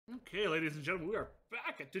Okay, ladies and gentlemen, we are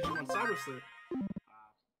back at Digimon Cyber Sleuth.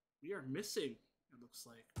 We are missing, it looks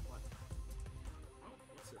like, what? Oh,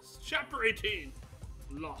 what's this? Chapter 18!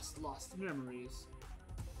 Lost memories.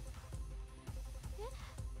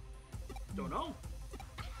 Don't know.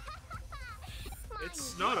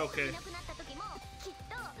 It's not okay.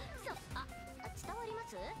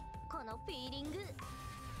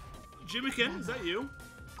 Jimmy-ken, is that you?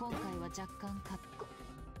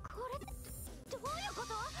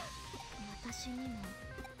 私にも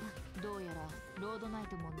どうやらロードナイ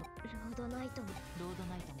トモンは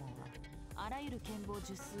あらゆる剣謀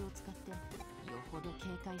術数を使ってよほど警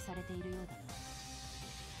戒されているようだな。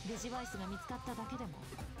デジバイスが見つかっただけでも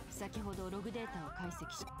先ほどログデータを解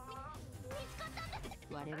析し、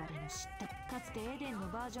我々の知ったかつてエデンの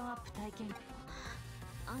バージョンアップ体験、現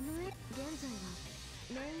在は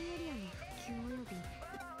メインエリアの復旧および、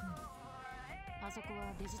あそこ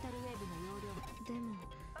はデジタルウェーブの容量でも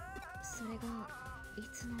それがい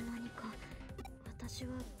つの間にか私は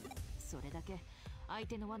それだけ相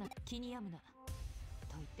手の罠気に病むな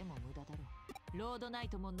と言っても無駄だろう。ロードナイ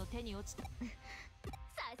トモンの手に落ちたさすが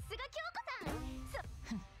京子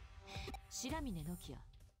さん。白峰のきや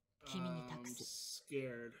君に託す。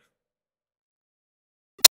Scared.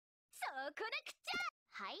 そこなくち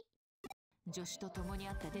ゃ。はい。助手と共に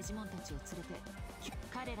あったデジモンたちを連れて、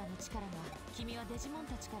彼らの力が君はデジモン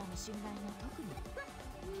たちからの信頼が特に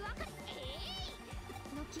わかっ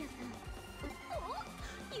ノキアさん。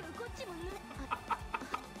おゆうこっちも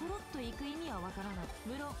ポロッと行く意味はわからない。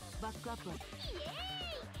無論バックアップはイエ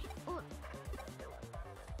ーイ。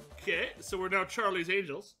 Okay, so we're now Charlie's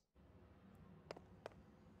Angels.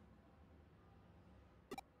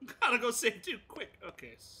 Gotta go save too quick.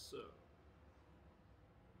 Okay, so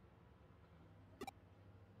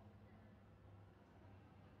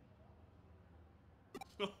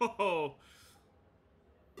oh,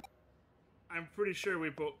 I'm pretty sure we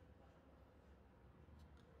both.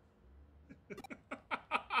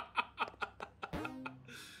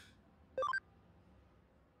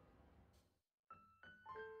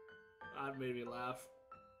 That made me laugh.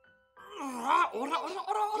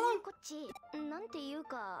 こっちなんていう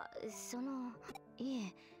かい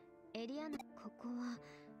えエリアのここは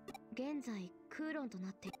現在空論と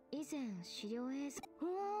なって以前資料映像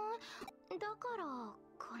だから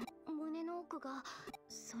胸の奥が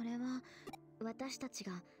それは私たち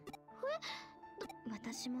が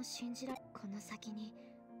私も信じられこの先に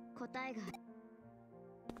答えが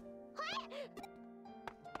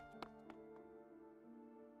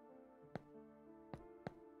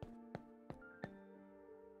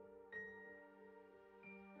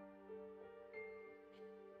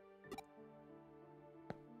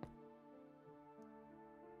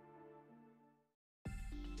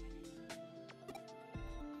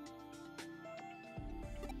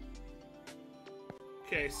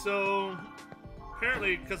Okay, so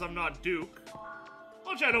apparently because I'm not Duke,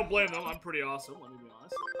 which I don't blame them, I'm pretty awesome, let me be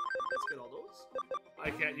honest. Let's get all those.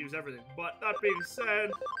 I can't use everything, but that being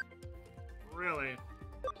said, really,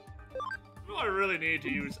 do I really need to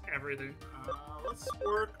use everything? Let's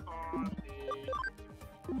work on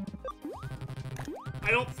a...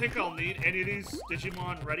 I don't think I'll need any of these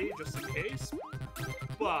Digimon ready, just in case,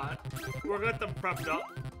 but we'll get them prepped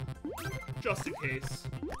up, just in case.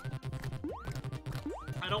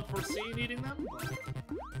 I don't foresee needing them, but...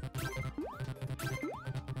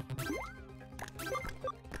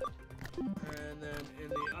 And then in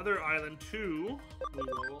the other island too,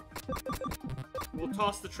 we'll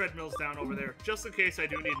toss the treadmills down over there, just in case I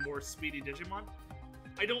do need more speedy Digimon.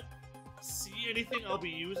 I don't see anything I'll be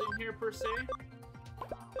using here per se.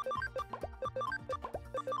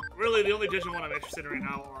 Really, the only Digimon I'm interested in right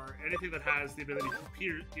now are anything that has the ability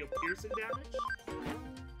to deal piercing damage.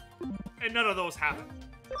 And none of those happen.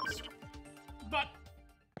 But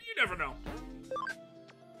you never know.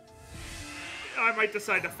 I might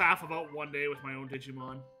decide to faff about one day with my own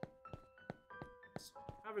Digimon. So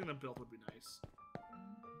having them built would be nice.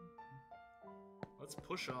 Let's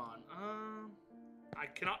push on. I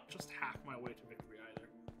cannot just hack my way to victory either.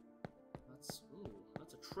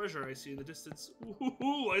 That's a treasure I see in the distance.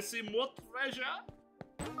 Ooh, I see more treasure.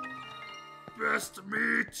 Best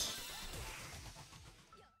meat.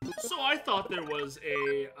 So I thought there was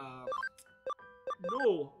a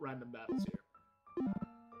no random battles here.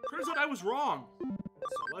 Turns out I was wrong.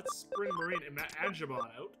 So let's bring Marine and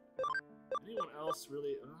Angemon out. Anyone else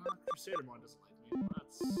really? Crusadermon doesn't like me.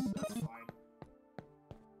 That's fine.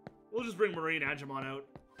 We'll just bring Marine and Angemon out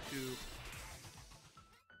to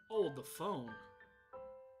hold the phone.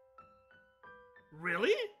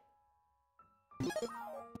 Really?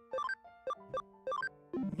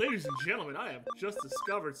 Ladies and gentlemen, I have just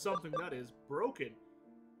discovered something that is broken.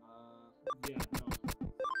 Yeah, no.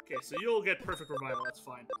 Okay, so you'll get perfect revival, that's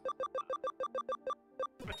fine.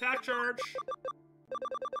 Attack charge.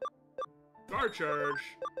 Guard charge.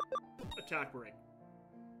 Attack break.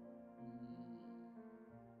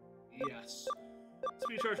 Yes.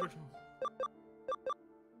 Speed charge. But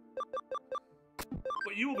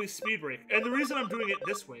you will be speed break. And the reason I'm doing it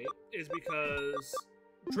this way is because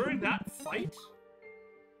during that fight,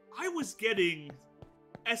 I was getting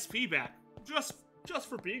SP back just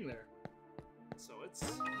for being there. So it's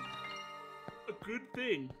a good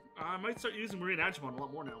thing. I might start using Marine Agumon a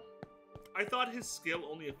lot more now. I thought his skill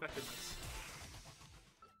only affected us.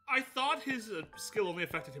 I thought his skill only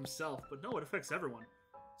affected himself, but no, it affects everyone.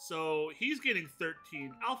 So he's getting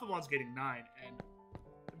 13, Alphamon's getting 9, and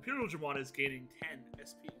Imperial Dramon is gaining 10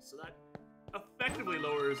 SP. So that effectively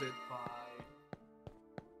lowers it by...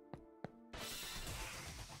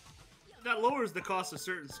 That lowers the cost of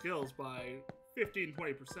certain skills by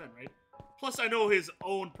 15-20%, right? Plus, I know his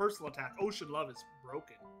own personal attack, Ocean Love, is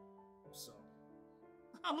broken. So...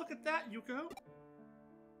 Oh, look at that, Yuko!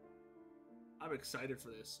 I'm excited for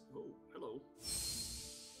this. Oh, hello.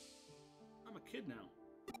 I'm a kid now.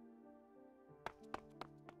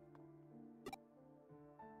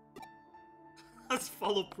 Let's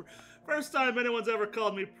follow... First time anyone's ever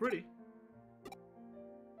called me pretty.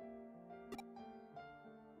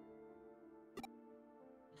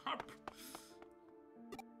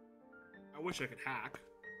 I wish I could hack.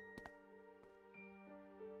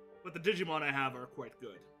 But the Digimon I have are quite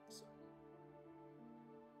good.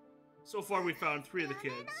 So far we found 3 of the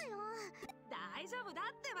kids.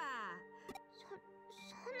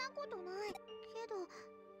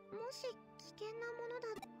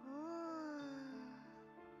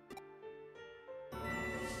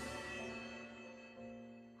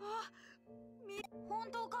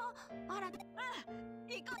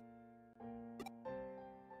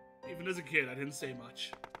 Even as a kid, I didn't say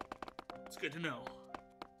much. It's good to know.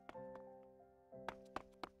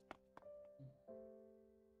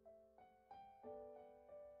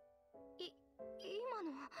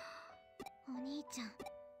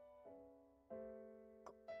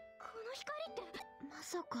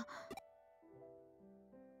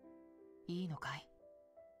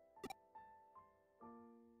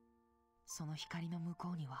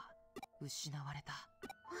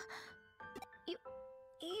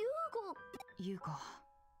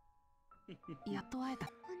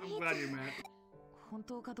 I'm glad you're mad. 本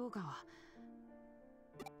当かどうかは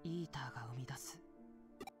イーターが生み出す。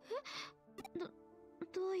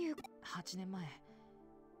どういう8年前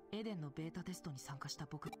エデンのベータテストに参加した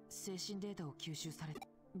僕、精神データを吸収され、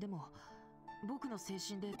でも僕の精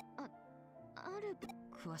神データある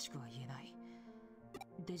詳しくは言えない。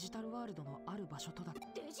デジタルワールドのある場所とだ。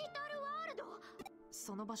デジタルワールド。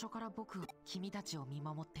その場所から僕は君たちを見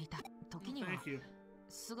守っていた。時には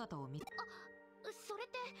姿を見、それっ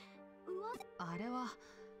てあれは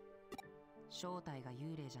正体が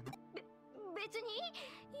幽霊じゃなく、別に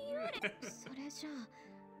幽霊それじゃあ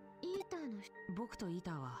イーターの僕とイー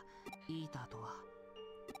ターは、イーターとは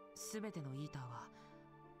全てのイーターは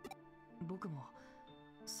僕も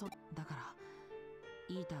だから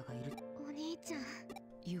イーターがいる。お兄ちゃん、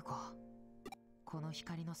ユウコ、この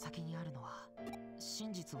光の先にあるのは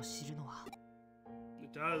真実を知るのは。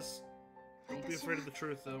 It does. Don't be afraid of the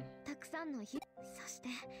truth, though. たくさんのそして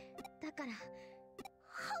だからは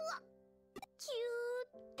わキュー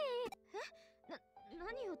って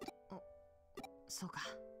何をそうか、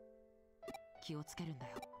気をつけるんだ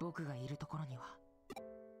よ、僕がいるところには。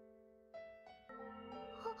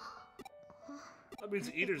That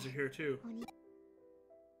means the eaters are here too.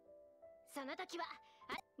 その時は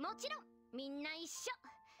もちろんみんな一緒。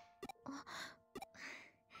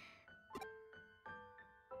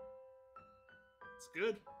It's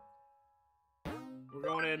good. We're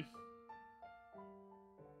going in.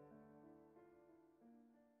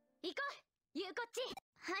 行こう、ゆうこっち。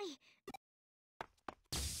はい。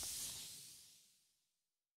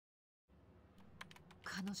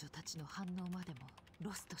彼女たちの反応までも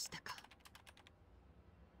ロストしたか。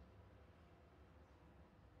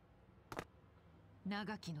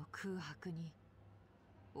長きの空白に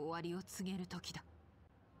終わりを告げる時だ。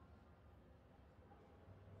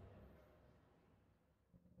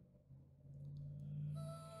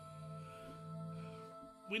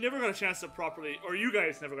We never got a chance to properly, or you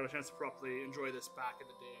guys never got a chance to properly enjoy this back in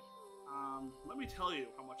the day. Let me tell you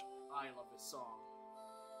how much I love this song.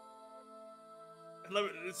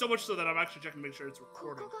 It's so much so that I'm actually checking to make sure it's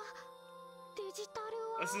recording.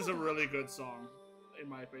 This is a really good song, in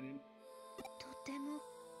my opinion.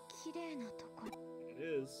 It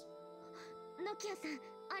is. ノキアさん、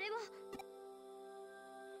あれは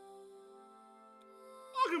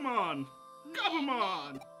Agumon!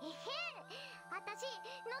 Gabumon! えへん、私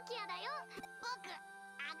ノキアだよ。僕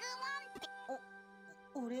アグモンって。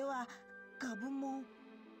俺はガブモン。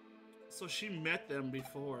 So she met them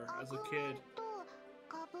before as a kid. アグモンと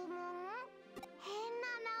ガブモン、変な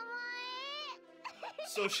名前。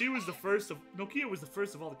 So she was the first of Nokia was the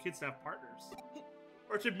first of all the kids to have partners.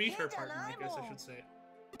 Or to meet her partner, I guess I should say.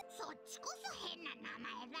 そっちこそ変な名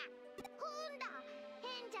前だ。ふんだ、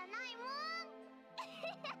変じゃないもん。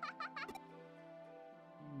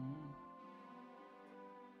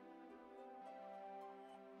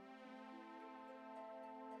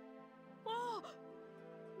あ、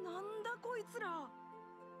なんだこいつら。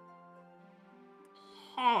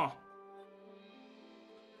 Huh.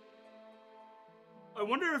 I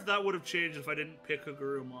wonder if that would have changed if I didn't pick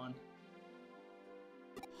Agurumon.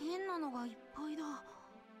 変なのがいっぱいだ。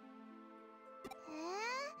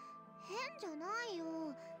変じゃないよ。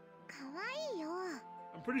可愛いよ。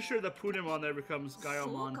 I'm pretty sure that Punimon there becomes そう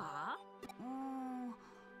Gaiomon. か？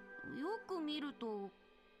よく見ると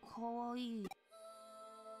可愛い。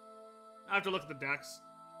I have to look at the decks.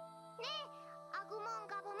 ねえ、アグモン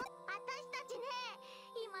ガブモン、私たちね、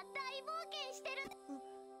今大冒険してる。う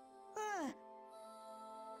ん。い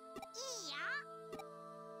いよ。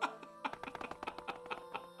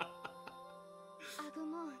アグ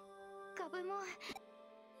モン、ガブモン。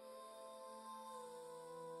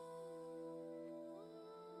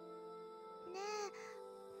ねえ、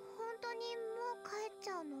本当にもう帰っち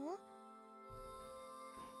ゃうの？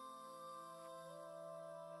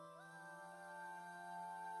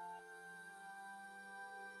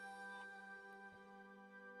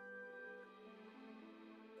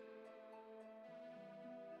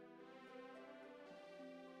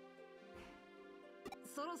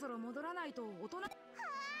そろそろ戻らないと大人。楽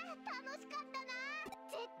しかったな。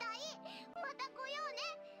絶対また来ようね、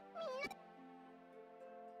みんな。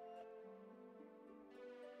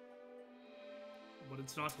 But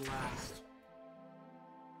it's not to last.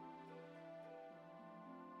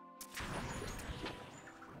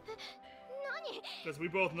 Because we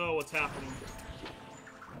both know what's happening.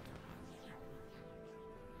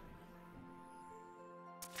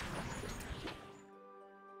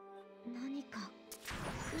 何か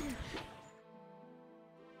来る。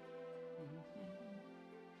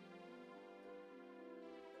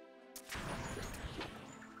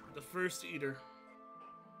 The first eater.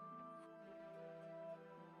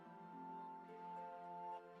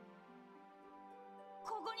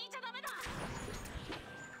 ここにいちゃダメだ。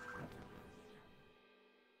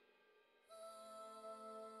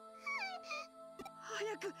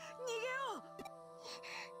早く逃げよう。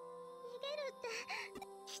逃げるって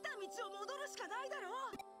来た道を戻るしかないだろ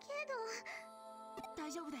う。けど。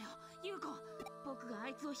大丈夫だよ、優子。僕があ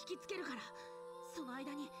いつを引きつけるから。その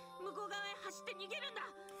間に向こう側へ走って逃げるんだ。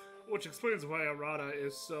 Which explains why Arata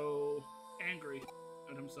is so angry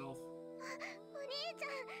at himself. お兄ちゃ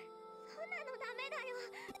ん、そんなのダメだよ。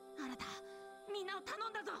あなた、みんなを頼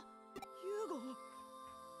んだぞ。優子、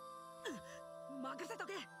任せと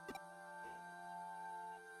け。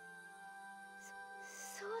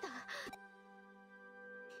そうだ。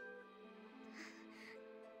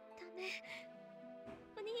ダメ。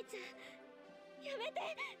お兄ちゃん、やめて。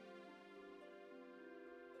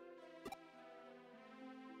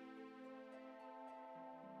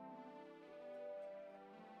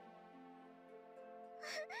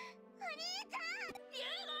お兄ちゃん。優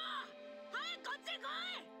子、早くこっちへ来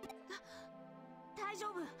い。大丈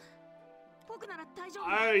夫。僕なら大丈夫。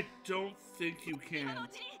 I don't think you 今の can. う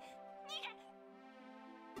ちに逃げ。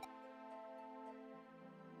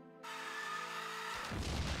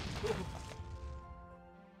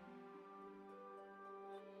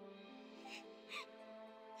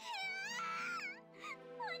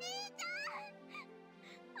 お兄ちゃん。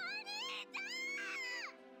お兄ちゃん。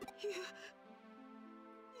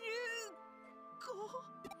優子。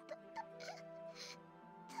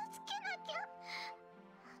助けなきゃ。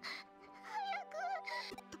早く。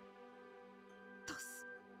助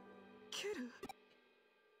ける。無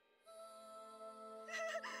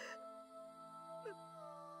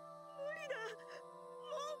理だ。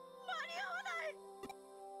もう間に合わない。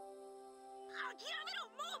諦めろ、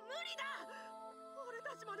もう無理だ。俺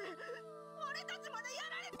たちまでや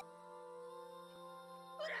られ。う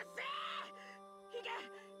るせえ。行け、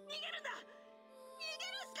逃げるんだ。逃げ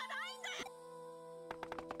る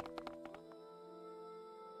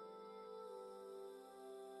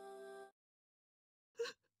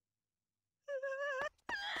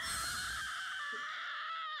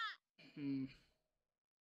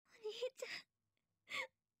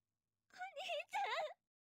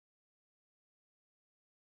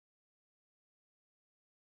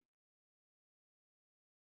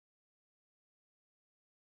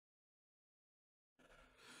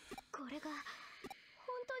これが本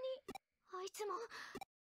当にあいつも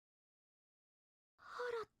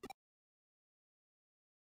腹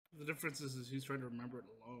The difference is he's trying to remember it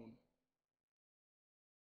alone.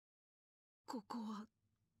 ここは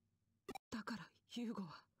だからユーゴ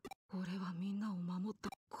は俺はみんなを守った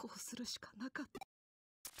こうするしかなかった。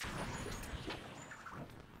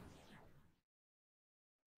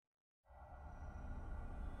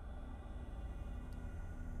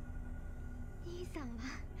兄さんは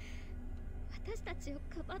私たちを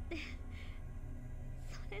かばって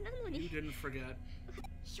それなのに You didn't forget.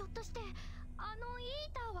 ひょっとしてあのイー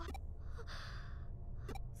ターは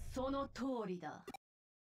その通りだ。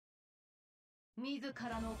自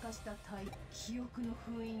らの犯した記憶の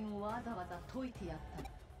封印をわざわざ解いてやった。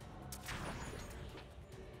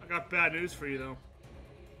 I got bad news for you though.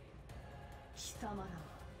 貴様らは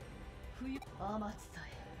冬天地さ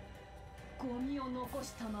えゴミを残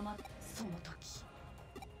したまま。その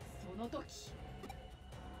時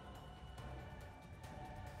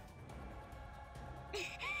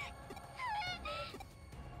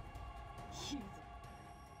ヒューズ、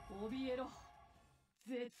怯えろ、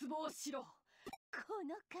絶望しろ。こ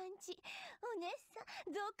の感じお姉さん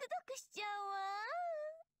ドクドクしちゃ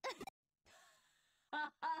う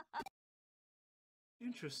わ。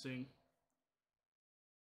Interesting.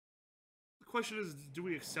 The question is, do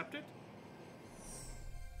we accept it?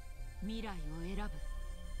 未来を選ぶ。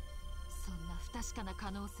そんな不確かな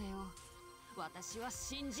可能性を私は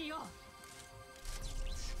信じよう。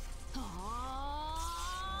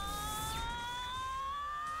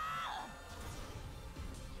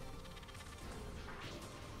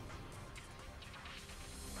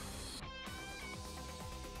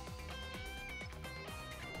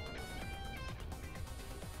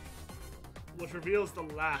Which reveals the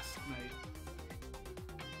last night.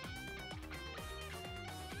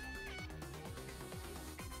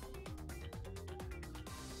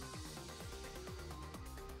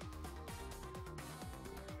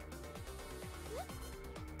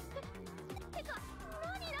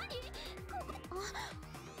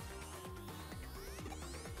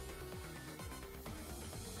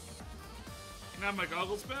 Can I have my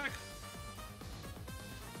goggles back?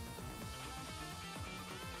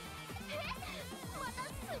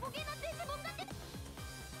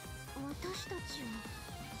 私たちを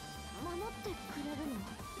守ってくれるの？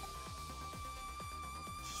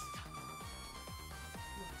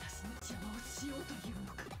私の邪魔をしようという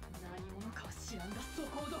のか。何者かは知らんがそ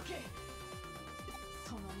こをどけ。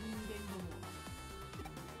その人間ども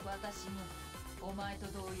は私もお前と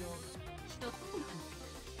同様一つ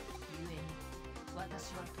ゆえに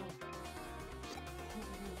私はと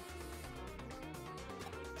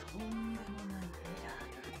んでもない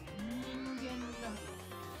人間だ。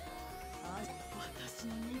私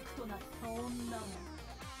の肉となった女も目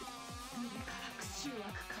から苦臭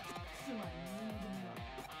悪か。つまり人間は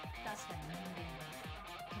確かに人間だ。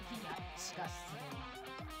時にあしかしそれは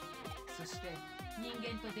そして人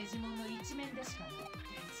間とデジモンの一面でしかない。デ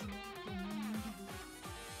ジモンと人間だ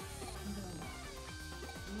が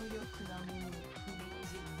無力なものを踏みに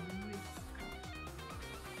じる優越感。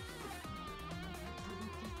取り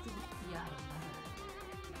消すやろな。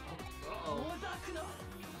大ざくの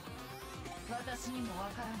私にもわ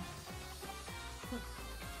からない。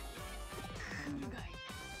苦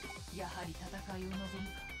い。やはり戦いを望むか。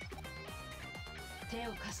手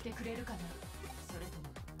を貸してくれるかな。それとも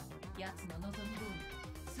奴の望み通り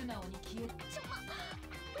素直に消える。こ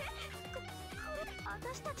れ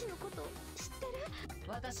私たちのこと知ってる？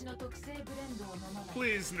私の特製ブレンドを飲まない。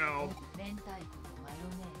 Please no. 明太子とマヨ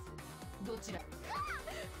ネーズどちら？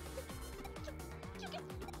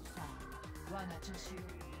さあ我が助手よ。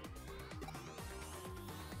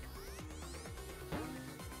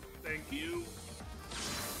Thank you.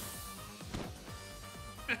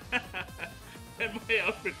 And my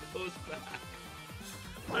outfit goes back.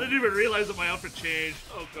 I didn't even realize that my outfit changed.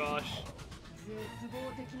 Oh gosh.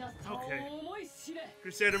 Okay.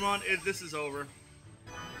 Crusadermon, this is over.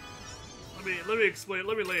 Let me explain.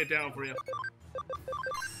 Let me lay it down for you.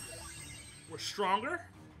 We're stronger.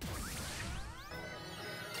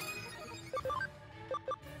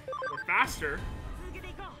 We're faster.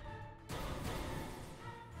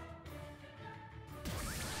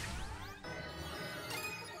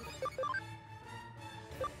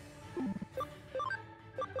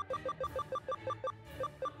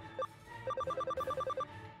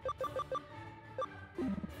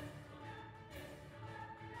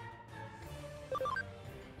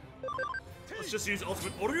 Let's just use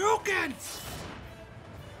ultimate Oryuken!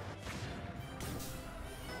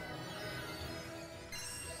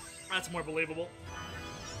 That's more believable.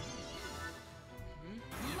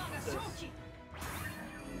 this?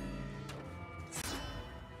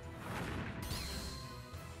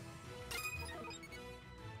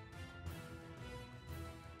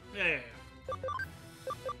 Yeah.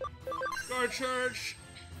 Guard charge.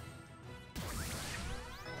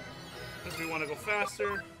 Because we want to go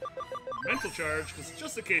faster. Mental charge, because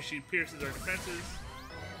just in case she pierces our defenses.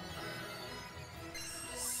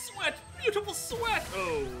 Sweat! Beautiful sweat!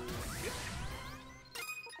 Oh. Yeah.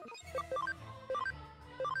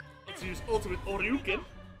 Let's use ultimate Oryuken.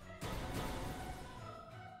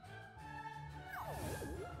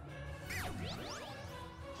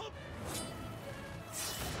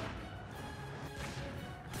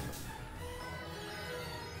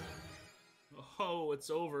 Oh, it's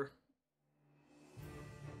over.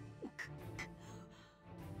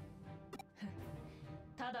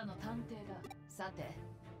 ただの探偵だ。さて、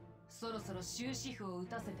そろそろ終止符を打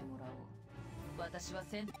たせてもらおう。私は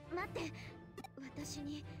待って、私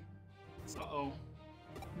に。Uh-oh.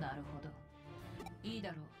 なるほど。いいだ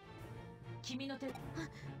ろう。君の手。はい、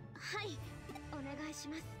お願いし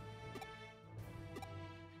ます。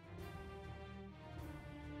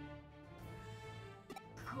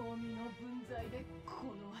ゴミの分際でこ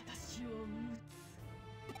の私を撃つ。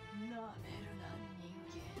なめるな、人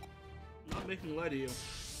間。Not making light of you.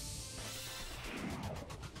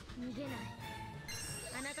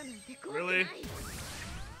 Really?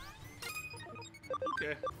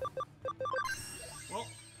 Okay. Well,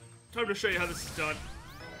 time to show you how this is done.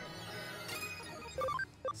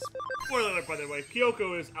 Spoiler alert, by the way,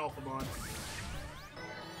 Kyoko is Alphamon.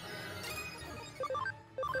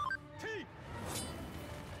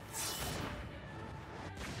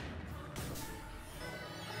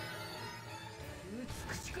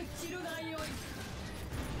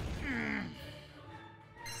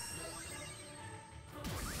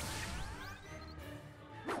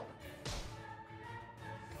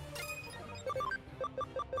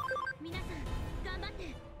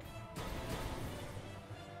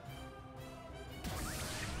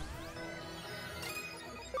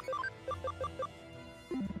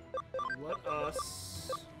 Let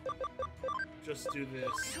us just do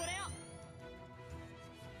this.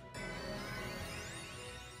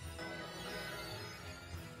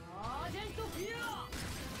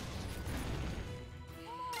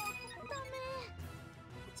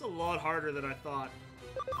 It's a lot harder than I thought.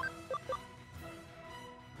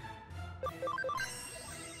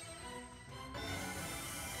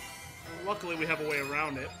 Luckily, we have a way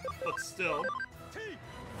around it, but still.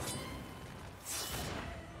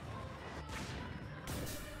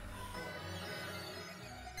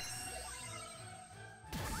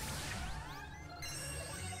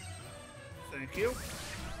 Thank you.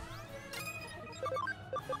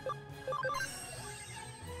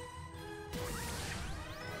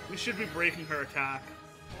 We should be breaking her attack.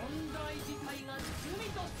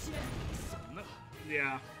 No,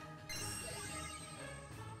 yeah.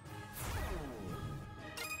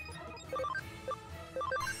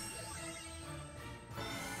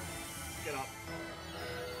 Get up.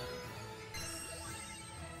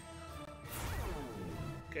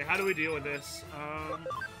 Okay, how do we deal with this?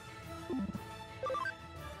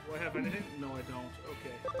 Do I have anything? No, I don't.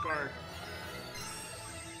 Okay, guard.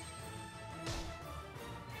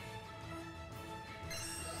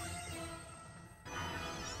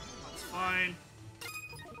 That's fine.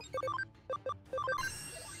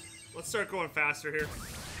 Let's start going faster here.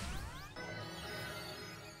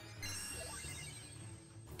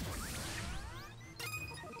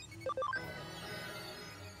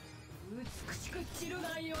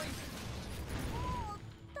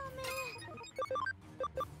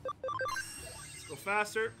 Let's go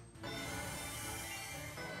faster.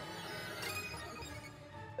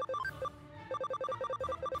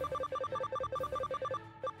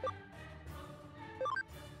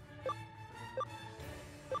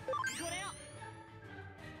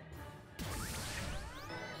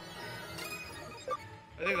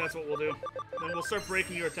 I think that's what we'll do. Then we'll start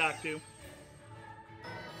breaking your attack too.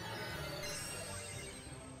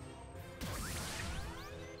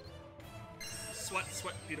 Sweat,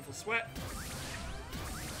 sweat, beautiful sweat.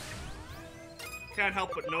 Can't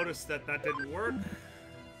help but notice that that didn't work.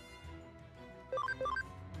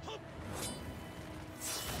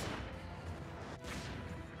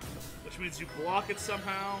 Which means you block it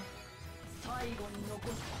somehow. It's fine.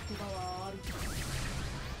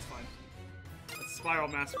 That's Spiral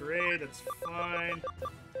Masquerade, that's fine.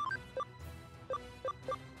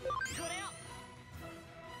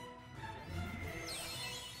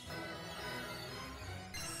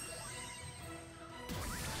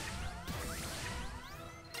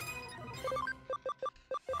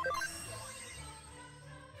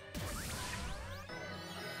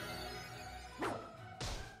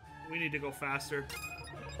 We need to go faster.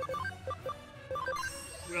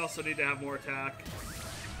 We also need to have more attack.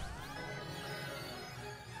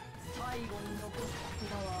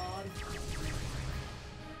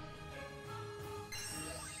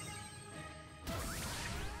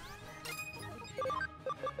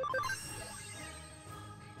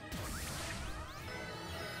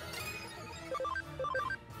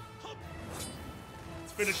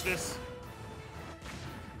 Let's finish this.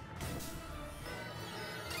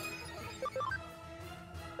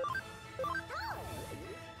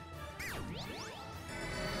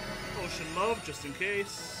 Potion love, just in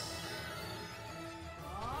case.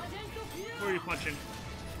 Who are you punching?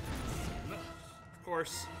 Of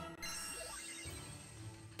course.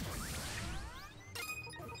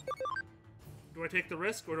 Do I take the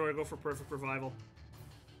risk, or do I go for perfect revival?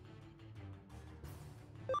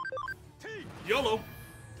 YOLO!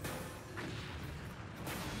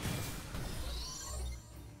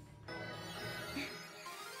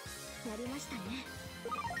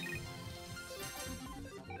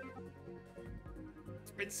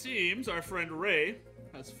 It seems our friend Ray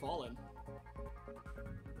has fallen.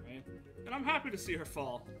 Right? And I'm happy to see her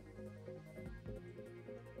fall.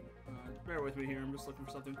 Bear with me here, I'm just looking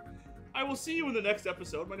for something. I will see you in the next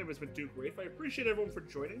episode. My name has been Duke Rafe. I appreciate everyone for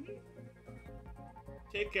joining me.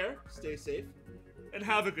 Take care, stay safe, and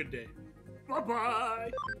have a good day.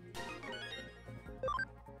 Bye-bye!